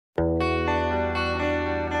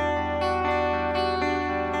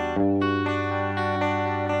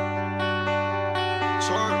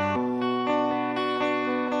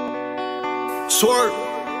Swerve.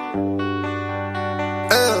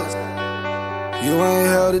 You ain't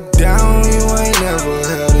held it down, you ain't never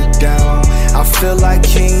held it down. I feel like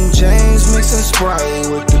King James mixing Sprite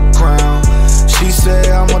with the crown. She said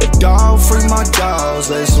I'm a dog, free my dogs,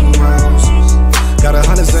 lay some rounds. Got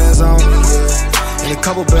 100 bands on me, yeah, and a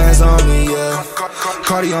couple bands on me, yeah.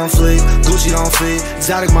 Cardi on fleek, Gucci on feet,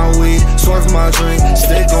 exotic my weed, swerve my drink,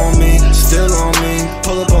 stick on me, still on me,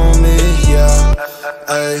 pull up on me, yeah.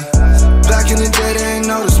 Ay. Back in the day they ain't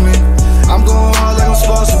noticed me. I'm going hard like I'm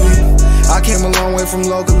supposed to be. I came a long way from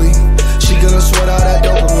locally. She gonna sweat out that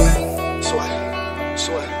dopamine. Sweat,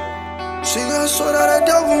 sweat. She gonna sweat out that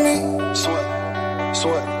dopamine. Sweat,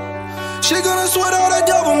 sweat. She gonna sweat out that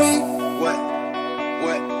dopamine. Wet,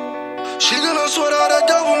 wet. She gonna sweat out that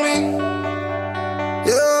dopamine.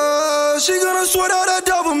 Yeah, she gonna sweat out that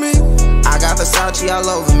dopamine. I got Versace all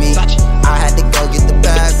over me. I had to go get the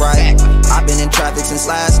bag right. I've been in traffic since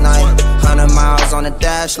last night. 100 miles on the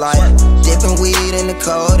dash light. Dipping weed in the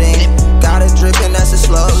codeine. Got it dripping, that's it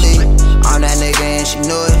slowly. I'm that nigga and she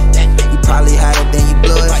knew it. You probably had it, then you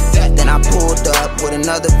blew it. Then I pulled up with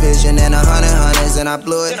another vision and 100 hundreds and I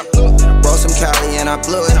blew it. Rolled some Cali and I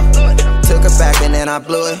blew it. Took her back and then I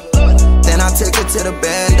blew it. Then I took her to the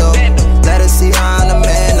bando. Let her see how I'm the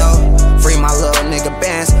man, though. Free my little nigga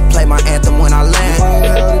bands. Play my anthem when I land. You ain't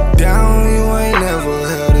held it down, you ain't never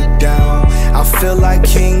held it down. I feel like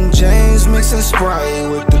King James mixing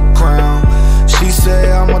Sprite with the crown. She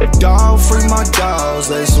say I'm a dog, free my dogs,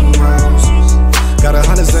 lay some rounds. Got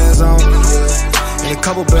 100 bands on me, yeah, and a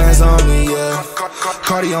couple bands on me, yeah.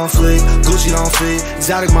 Cardi on fleek, Gucci on feet,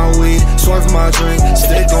 exotic my weed, swerve my drink,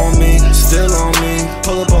 stick on me, still on me,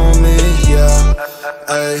 pull up on me, yeah.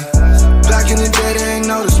 Ay. Back in the day they ain't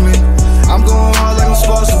noticed me. I'm going hard like I'm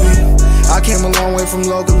supposed to be. I came a long way from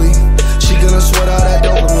locally. She gonna sweat out that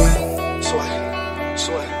dopamine. Sweat,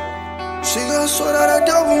 sweat. She gonna sweat out that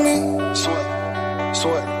dopamine. Sweat,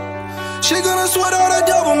 sweat. She gonna sweat out that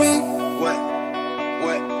dopamine. Wet,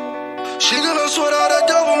 wet. She gonna sweat out that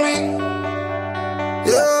dopamine.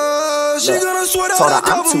 Yeah, she gonna sweat out that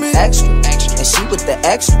dopamine. I'm too extra, and she with the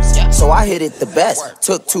extras, so I hit it the best.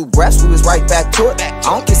 Took 2 breaths, we was right back to it. I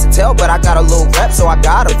don't kiss and tell, but I got a little rep, so I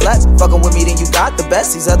gotta flex. Fucking with me, then you got the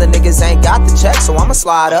best. These other niggas ain't got the check, so I'ma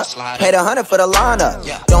slide up. Paid 100 for the lineup.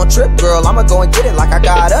 Don't trip, girl, I'ma go and get it like I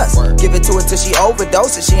got us. Give it to her till she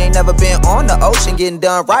overdoses. She ain't never been on the ocean, getting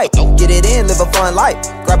done right. Get it in, live a fun life.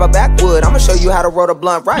 Grab a backwood, I'ma show you how to roll the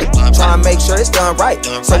blunt right. Try and make sure it's done right.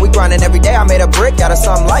 So we grinding every day, I made a brick out of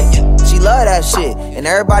something light. She love that shit, and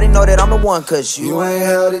everybody know that I'm the one, cause you ain't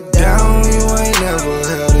held it down, you ain't never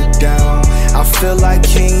held it down. I feel like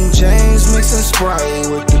King James mixing Sprite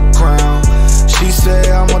with the crown. She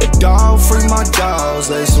say I'm a dog, free my dogs,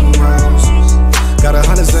 lay some rounds. Got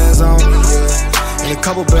 100 bands on me, yeah, and a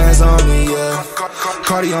couple bands on me, yeah.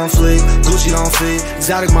 Cardi on fleek, Gucci on feet,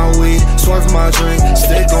 exotic my weed, swerve my drink,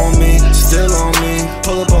 stick on me, still on me,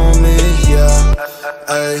 pull up on me, yeah.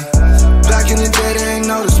 Ay. Back in the day they ain't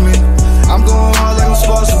noticed me. I'm going hard like I'm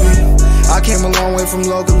supposed to be. I came a long way from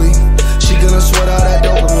locally. She gonna sweat out that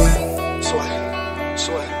dopamine. Sweat,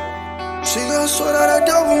 sweat. She gonna sweat out that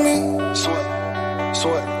dopamine. Sweat,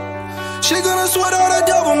 sweat. She gonna sweat out that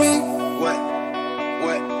dopamine. Wet,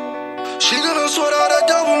 wet. She gonna sweat out that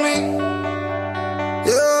dopamine.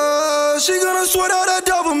 Yeah, she gonna sweat out that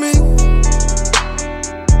dopamine.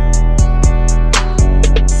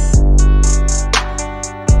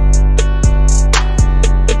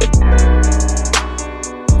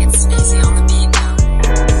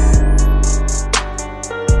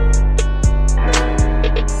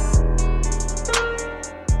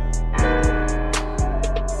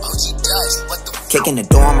 Kicking the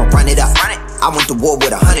door, I'ma run it up. I went to war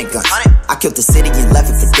with 100 guns. I killed the city and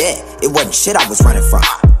left it for dead. It wasn't shit I was running from.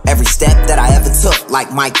 Every step that I ever took,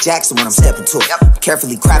 like Mike Jackson when I'm stepping to it.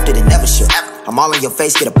 Carefully crafted and never shook. I'm all in your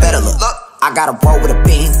face, get a better look. I got a roll with a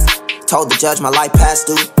beam. Told the judge my life past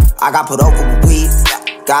due. I got put over with weed.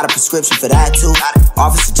 Got a prescription for that too.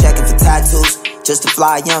 Officer checking for tattoos. Just a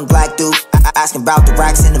fly young black dude. Asking about the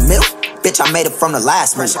racks in the middle. Bitch, I made it from the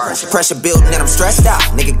last mission. Pressure building and I'm stressed out.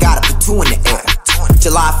 Nigga gotta put 2 in the air.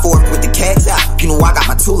 July 4th with the kegs out. You know I got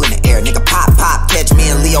my tool in the air. Nigga pop, pop, catch me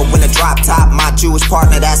and Leo in the drop top. My Jewish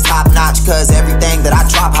partner, that's top notch. Cause everything that I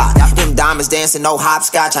drop hot. Them diamonds dancing, no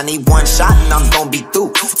hopscotch. I need 1 shot and I'm gon' be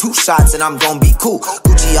through. 2 shots and I'm gon' be cool.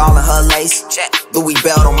 Gucci all in her lace. Louis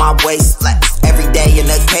belt on my waist. Every day an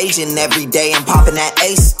occasion, every day I'm popping that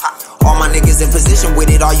ace. All my niggas in position with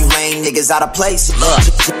it, all you lame niggas out of place. Look,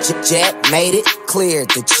 Jet made it, cleared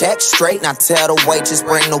the check straight. Now tell the waitress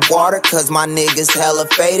bring the water, cause my niggas niggas hella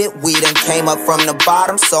faded. We done came up from the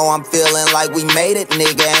bottom, so I'm feeling like we made it.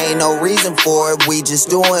 Nigga, ain't no reason for it. We just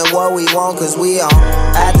doing what we want, cause we on.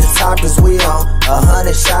 At the top, cause we on.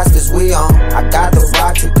 100 shots, cause we on. I got the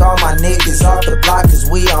rock to call my niggas off the block, cause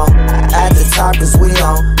we on. At the top, cause we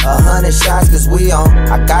on. 100 shots, cause we on.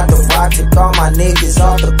 I got the rock to call my niggas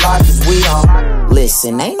off the block, cause we on.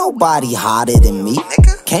 Listen, ain't nobody hotter than me.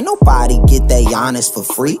 Can't nobody get they honest for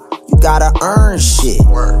free. You gotta earn shit.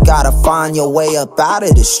 Gotta find your way up out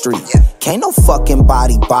of the street. Can't no fucking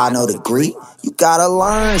body buy no degree. You gotta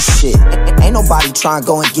learn shit. Ain't nobody tryna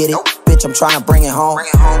go and get it. Bitch, I'm tryna bring it home.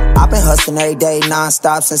 I've been hustling every day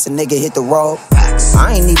non-stop since a nigga hit the road.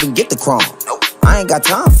 I ain't even get the chrome. I ain't got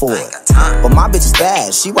time for it. But my bitch is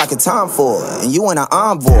bad, she rockin' time for it. And you in an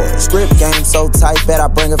envoy. Script game so tight, bet I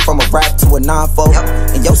bring it from a rap to a non-folk.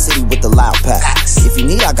 In your city with the loud packs. If you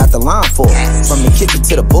need, I got the line for it. From the kitchen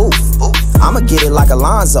to the booth, I'ma get it like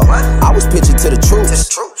Alonzo. I was pitching to the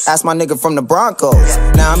troops. Ask my nigga from the Broncos.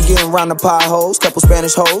 Now I'm getting round the potholes, couple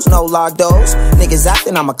Spanish hoes, no lock doors. Niggas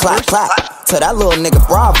acting, I'ma clap. To that little nigga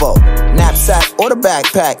bravo. Knapsack or the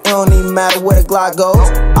backpack, it don't even matter where the Glock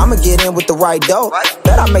goes. I'ma get in with the right dough.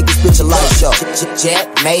 Bet I make this bitch a light show.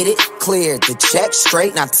 Jet made it, cleared the check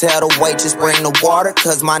straight. Now tell the waitress bring the water,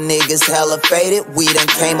 cause my niggas hella faded. We done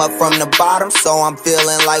came up from the bottom, so I'm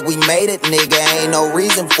feeling like we made it. Nigga, ain't no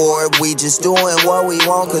reason for it. We just doing what we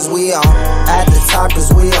want, cause we on. At the top,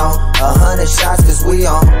 cause we on. 100 shots, cause we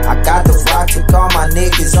on. I got the rock to call my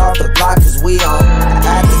niggas off the block, cause we on.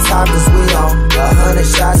 At the top, cause we on. 100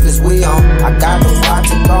 shots, cause we on. I got the rock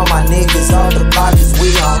to call my niggas off the block, cause we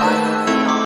on.